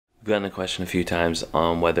We've gotten the question a few times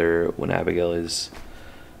on whether when Abigail is,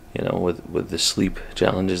 you know, with the sleep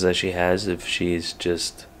challenges that she has, if she's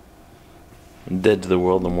just dead to the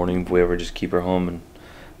world in the morning, if we ever just keep her home and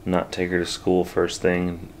not take her to school first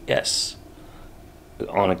thing. Yes,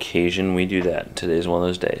 on occasion we do that. Today's one of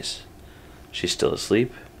those days. She's still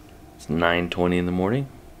asleep. It's 9:20 in the morning.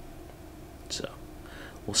 So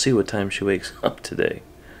we'll see what time she wakes up today.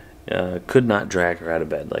 Could not drag her out of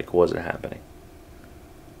bed, like wasn't happening.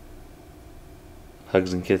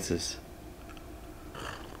 Hugs and kisses.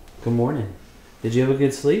 Good morning. Did you have a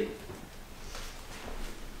good sleep?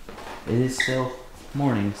 It is still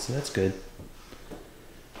morning, so that's good.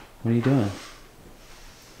 What are you doing?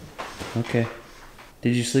 Okay.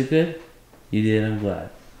 Did you sleep good? You did, I'm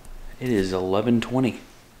glad. It is 11:20.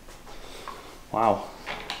 Wow.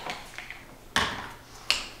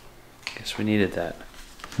 Guess we needed that.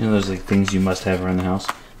 You know those like things you must have around the house?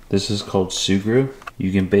 This is called Sugru.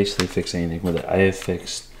 You can basically fix anything with it. I have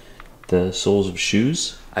fixed the soles of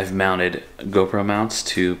shoes. I've mounted GoPro mounts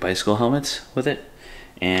to bicycle helmets with it.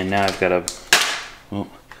 And now I've got I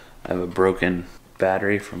have a broken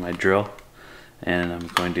battery for my drill. And I'm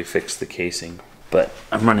going to fix the casing. But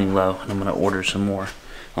I'm running low and I'm gonna order some more.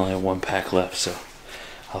 I only have one pack left, so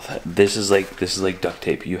this is like duct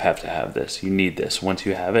tape. You have to have this. You need this. Once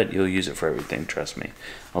you have it, you'll use it for everything, trust me.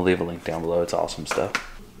 I'll leave a link down below. It's awesome stuff.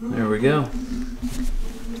 There we go.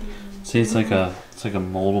 See, it's like a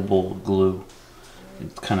moldable glue.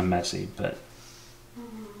 It's kind of messy, but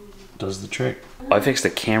it does the trick. I fixed a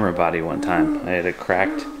camera body one time. I had a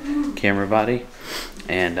cracked camera body,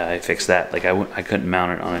 and I fixed that. Like I couldn't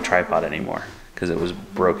mount it on a tripod anymore because it was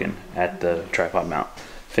broken at the tripod mount.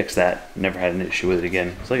 Fixed that. Never had an issue with it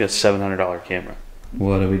again. It's like a $700 camera.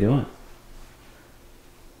 What are we doing?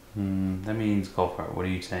 That means go for it. What are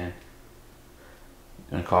you saying?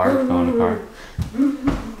 In a car? Go in a car?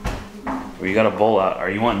 Well, you got a bowl out. Are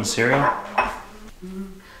you wanting cereal?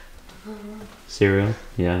 Cereal?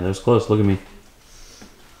 Yeah, that was close. Look at me.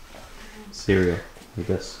 Cereal. Like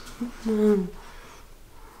this.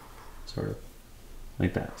 Sort of.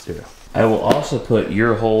 Like that. Cereal. I will also put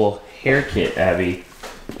your whole hair kit, Abby,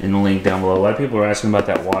 in the link down below. A lot of people are asking about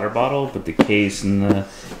that water bottle, but the case and the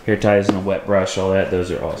hair ties and the wet brush, all that,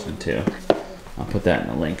 those are awesome too. I'll put that in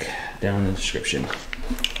the link down in the description.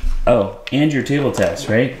 Oh, and your table tests,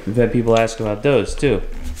 right? We've had people ask about those too.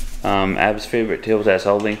 Ab's favorite table tests.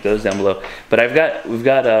 I'll link those down below. But I've got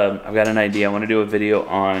an idea. I want to do a video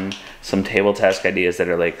on some table task ideas that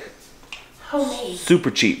are like homemade,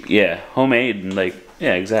 super cheap. Yeah, homemade and like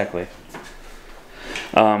yeah, exactly.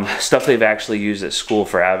 Stuff they've actually used at school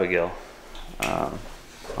for Abigail.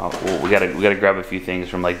 We gotta grab a few things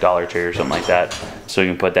from like Dollar Tree or something like that, so we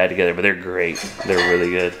can put that together. But they're great. They're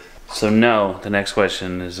really good. So no, the next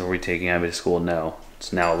question is: are we taking Abby to school? No.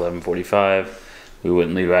 It's now 11:45. We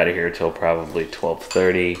wouldn't leave out of here till probably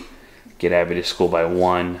 12:30. Get Abby to school by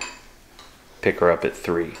 1. Pick her up at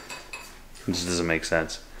 3. This doesn't make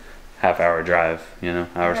sense. Half-hour drive, you know,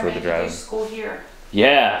 hours worth of driving. School here.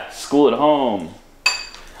 Yeah, school at home.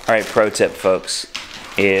 All right, pro tip, folks.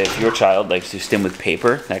 If your child likes to stim with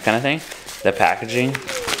paper, that kind of thing, the packaging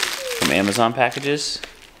from Amazon packages,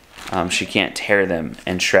 she can't tear them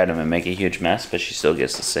and shred them and make a huge mess, but she still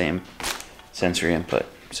gets the same sensory input.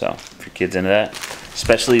 So if your kid's into that,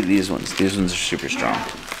 especially these ones are super strong.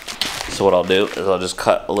 So what I'll do is I'll just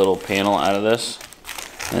cut a little panel out of this,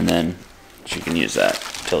 and then she can use that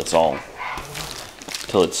till it's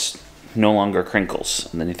no longer crinkles,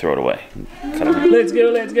 and then you throw it away. Let's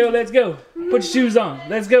go, let's go, let's go. Put your shoes on.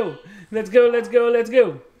 Let's go. Let's go, let's go, let's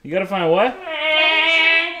go. You gotta find what?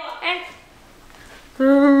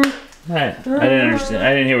 Alright, I didn't understand.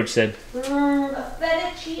 I didn't hear what you said. A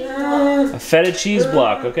feta cheese block. A feta cheese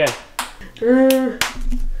block, okay.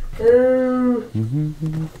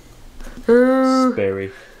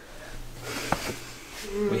 Sperry.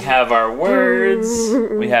 We have our words.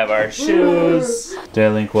 We have our shoes. Did I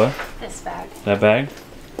link what? This bag. That bag?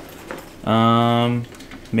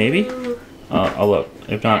 Maybe? I'll look.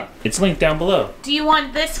 If not, it's linked down below. Do you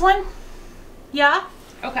want this one? Yeah?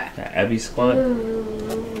 Okay. Abby's squad.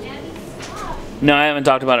 No, I haven't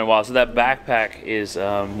talked about it in a while. So that backpack is,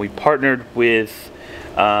 we partnered with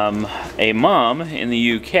a mom in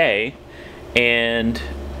the UK, and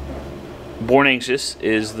Born Anxious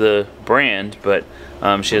is the brand, but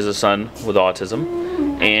she has a son with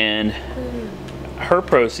autism, and her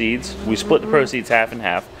proceeds, we split the proceeds half and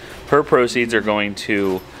half. Her proceeds are going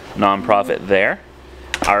to nonprofit there.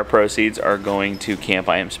 Our proceeds are going to Camp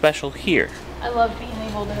I Am Special here. I love being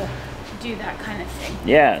able to do that kind of thing.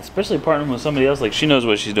 Yeah, especially partnering with somebody else. Like, she knows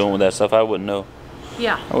what she's doing with that stuff. I wouldn't know.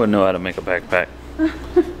 Yeah. I wouldn't know how to make a backpack.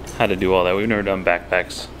 how to do all that. We've never done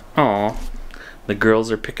backpacks. Aw, the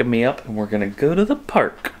girls are picking me up and we're gonna go to the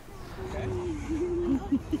park. I'm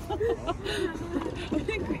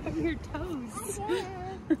gonna grab your toes.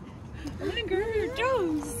 I'm gonna grab your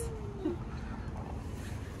toes.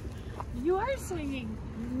 You are swinging.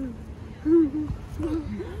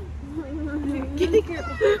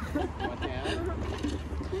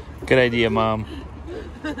 Good idea, Mom.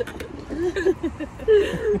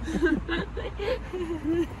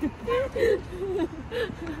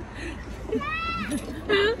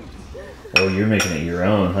 Oh, you're making it your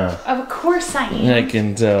own, huh? Of course I am. I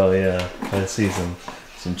can tell, yeah. I see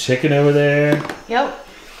some chicken over there. Yep.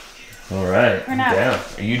 All right, We're I'm not. down.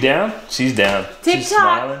 Are you down? She's down. She's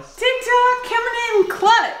smiling. TikTok coming in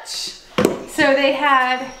clutch. So they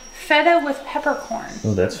had feta with peppercorn.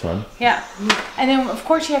 Oh, that's fun. Yeah. And then of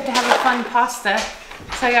course you have to have a fun pasta.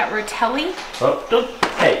 So I got rotelli. Oh, don't.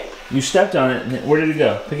 Hey, you stepped on it. Where did it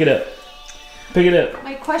go? Pick it up. Pick it up.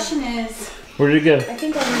 My question is, Where did it go? I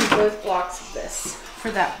think I need both blocks of this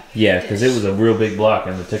for that. Yeah, because it was a real big block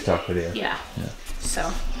in the TikTok video. Yeah.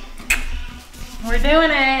 So we're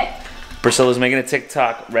doing it. Priscilla's making a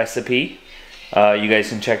TikTok recipe. You guys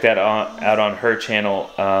can check that out on her channel.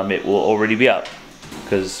 It will already be up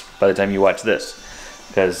because by the time you watch this,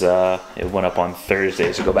 because it went up on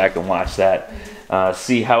Thursday, so go back and watch that.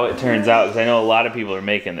 See how it turns out, because I know a lot of people are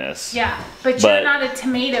making this. Yeah, but you're not a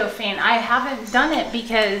tomato fan. I haven't done it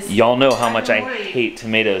because y'all know how much I worried. hate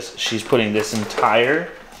tomatoes. She's putting this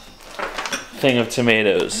entire thing of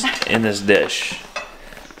tomatoes in this dish.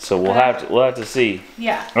 So we'll have to see.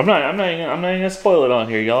 Yeah. I'm not even gonna spoil it on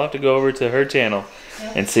here. Y'all have to go over to her channel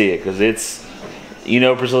and see it, because it's,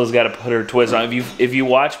 Priscilla's got to put her twist on. If you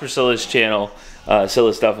watch Priscilla's channel,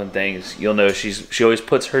 Scylla Stuff and Things, you'll know she always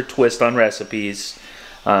puts her twist on recipes,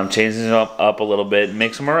 changes them up a little bit,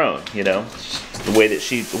 makes them her own. The way that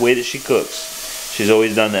she cooks. She's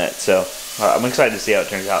always done that. So I'm excited to see how it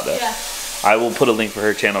turns out, though. Yeah. I will put a link for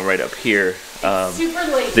her channel right up here. Super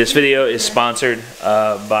late. This video is sponsored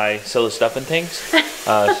by Scylla Stuff and Things. So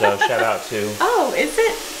shout out to. Oh, is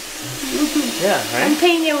it? Yeah, I'm right?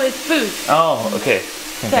 paying you with food. Oh, okay.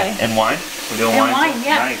 Okay. And wine? We're doing And wine? wine,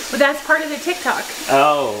 yeah. Nice. But that's part of the TikTok.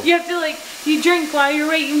 Oh, You have to you drink while you're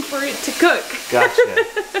waiting for it to cook.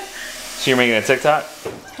 gotcha. So you're making a TikTok?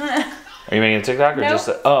 Are you making a TikTok or Nope. just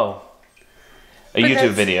a YouTube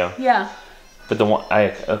that's- video? Yeah. But the one,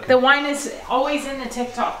 okay. The wine is always in the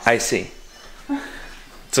TikTok. I see.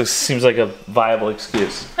 So it seems like a viable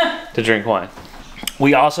excuse to drink wine.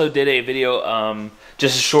 We also did a video,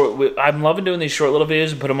 just a short. I'm loving doing these short little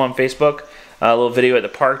videos and put them on Facebook. A little video at the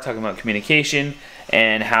park talking about communication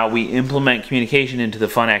and how we implement communication into the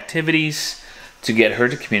fun activities to get her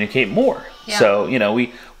to communicate more. Yeah. So,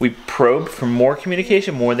 we probe for more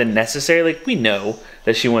communication, more than necessary. Like, we know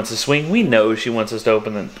that she wants to swing. We know she wants us to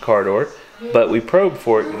open the car door. But we probe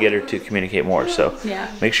for it to get her to communicate more. So Yeah.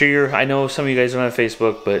 make sure I know some of you guys don't have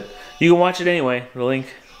Facebook, but you can watch it anyway. The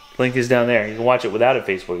link is down there. You can watch it without a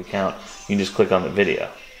Facebook account. You can just click on the video.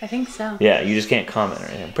 I think so. Yeah, you just can't comment or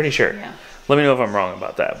anything. I'm pretty sure. Yeah. Let me know if I'm wrong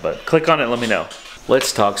about that, but click on it and let me know.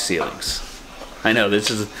 Let's talk ceilings. I know this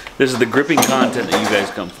is the gripping content that you guys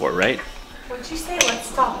come for, right? What'd you say?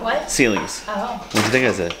 Let's talk what? Ceilings. Oh. What do you think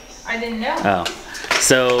I said? I didn't know. Oh.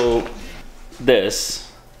 So this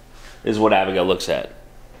is what Abigail looks at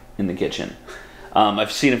in the kitchen.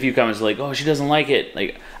 I've seen a few comments like, oh, she doesn't like it.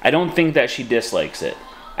 Like, I don't think that she dislikes it.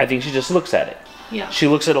 I think she just looks at it. Yeah. She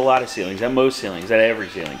looks at a lot of ceilings, at most ceilings, at every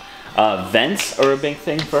ceiling. Vents are a big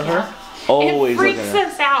thing for her. Yeah. Always It freaks looking at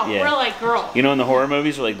us out. Yeah. We're like, girl. You know in the horror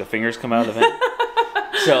movies where like the fingers come out of the vent?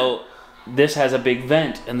 So this has a big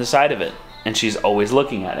vent in the side of it, and she's always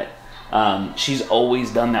looking at it. She's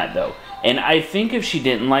always done that though. And I think if she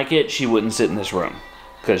didn't like it, she wouldn't sit in this room.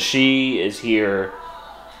 Because she is here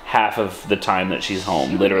half of the time that she's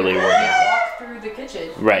home, literally working. Walk through the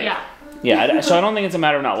kitchen. Right. Yeah. Yeah, so I don't think it's a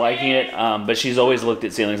matter of not liking it, but she's always looked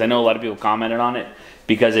at ceilings. I know a lot of people commented on it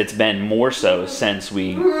because it's been more so since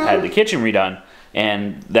we had the kitchen redone,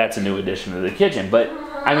 and that's a new addition to the kitchen. But,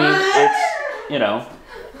 I mean,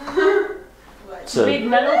 it's a Big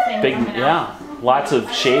metal thing coming out. yeah, lots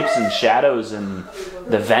of shapes and shadows and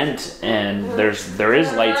the vent, and there is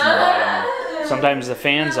lights in the bottom. Sometimes the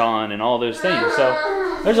fan's on and all those things.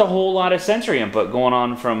 So there's a whole lot of sensory input going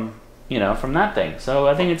on from that thing. So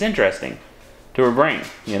I think it's interesting to her brain.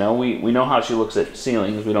 We know how she looks at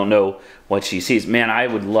ceilings. We don't know what she sees. Man, I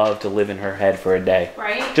would love to live in her head for a day.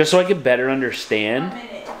 Right? Just so I could better understand.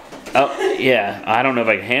 Oh, yeah. I don't know if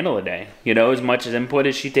I can handle a day. As much as input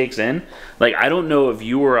as she takes in. Like, I don't know if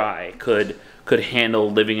you or I could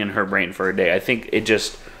handle living in her brain for a day. I think it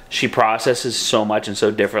just she processes so much and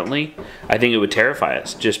so differently. I think it would terrify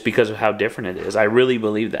us just because of how different it is. I really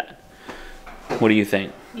believe that. What do you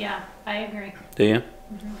think? Yeah, I agree. Do you?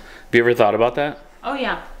 Mm-hmm. Have you ever thought about that? Oh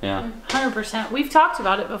yeah. Yeah. 100%. We've talked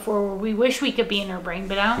about it before where we wish we could be in her brain,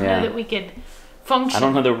 but I don't know that we could function. I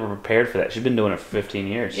don't know that we're prepared for that. She's been doing it for 15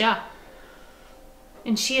 years. Yeah.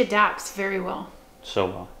 And she adapts very well. So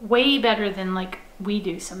well. Way better than like we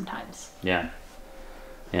do sometimes. Yeah.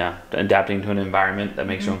 Yeah. Adapting to an environment that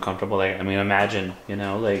makes you uncomfortable. Like, I mean, imagine, you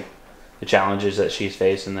know, like the challenges that she's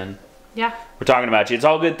faced, and then we're talking about you. It's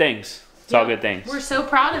all good things. It's all good things. We're so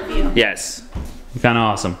proud of you. Yes. You're kind of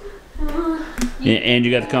awesome. And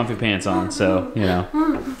you got the comfy pants on, so, you know.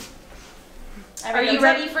 Are you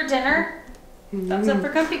ready for dinner? Thumbs up for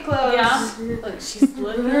comfy clothes. Yeah. Look, she's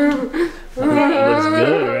looking. Looks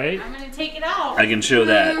good, right? I'm going to take it out. I can show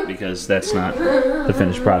that because that's not the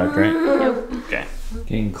finished product, right? Nope. Okay.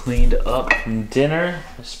 Getting cleaned up from dinner.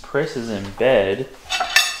 Miss Pris is in bed.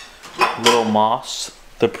 Little Moss,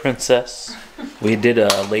 the princess. We did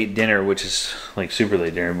a late dinner, which is like super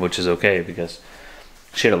late dinner, which is okay because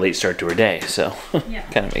she had a late start to her day, so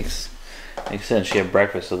kind of makes sense. She had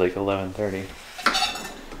breakfast at like 11:30.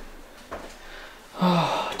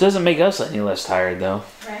 Oh, doesn't make us any less tired though.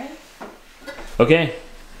 Right? Okay.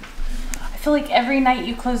 I feel like every night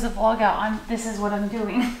you close the vlog out, this is what I'm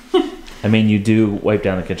doing. I mean, you do wipe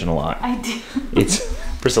down the kitchen a lot. I do. It's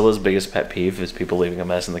Priscilla's biggest pet peeve is people leaving a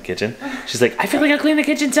mess in the kitchen. She's like, I feel like I clean the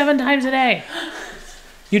kitchen 7 times a day.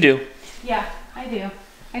 You do. Yeah, I do.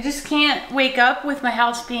 I just can't wake up with my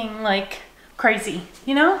house being like crazy,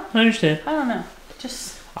 you know? I understand. I don't know.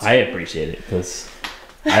 I appreciate it because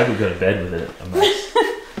I would go to bed with it a mess.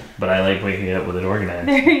 But I like waking up with it organized.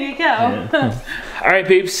 There you go. Yeah. All right,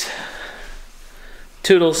 peeps.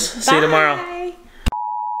 Toodles. Bye. See you tomorrow.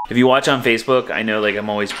 If you watch on Facebook, I know like I'm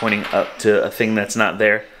always pointing up to a thing that's not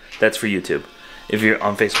there. That's for YouTube. If you're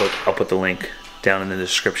on Facebook, I'll put the link down in the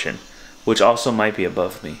description, which also might be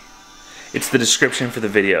above me. It's the description for the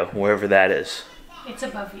video, wherever that is. It's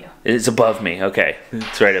above you. It's above me. Okay.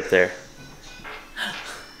 It's right up there.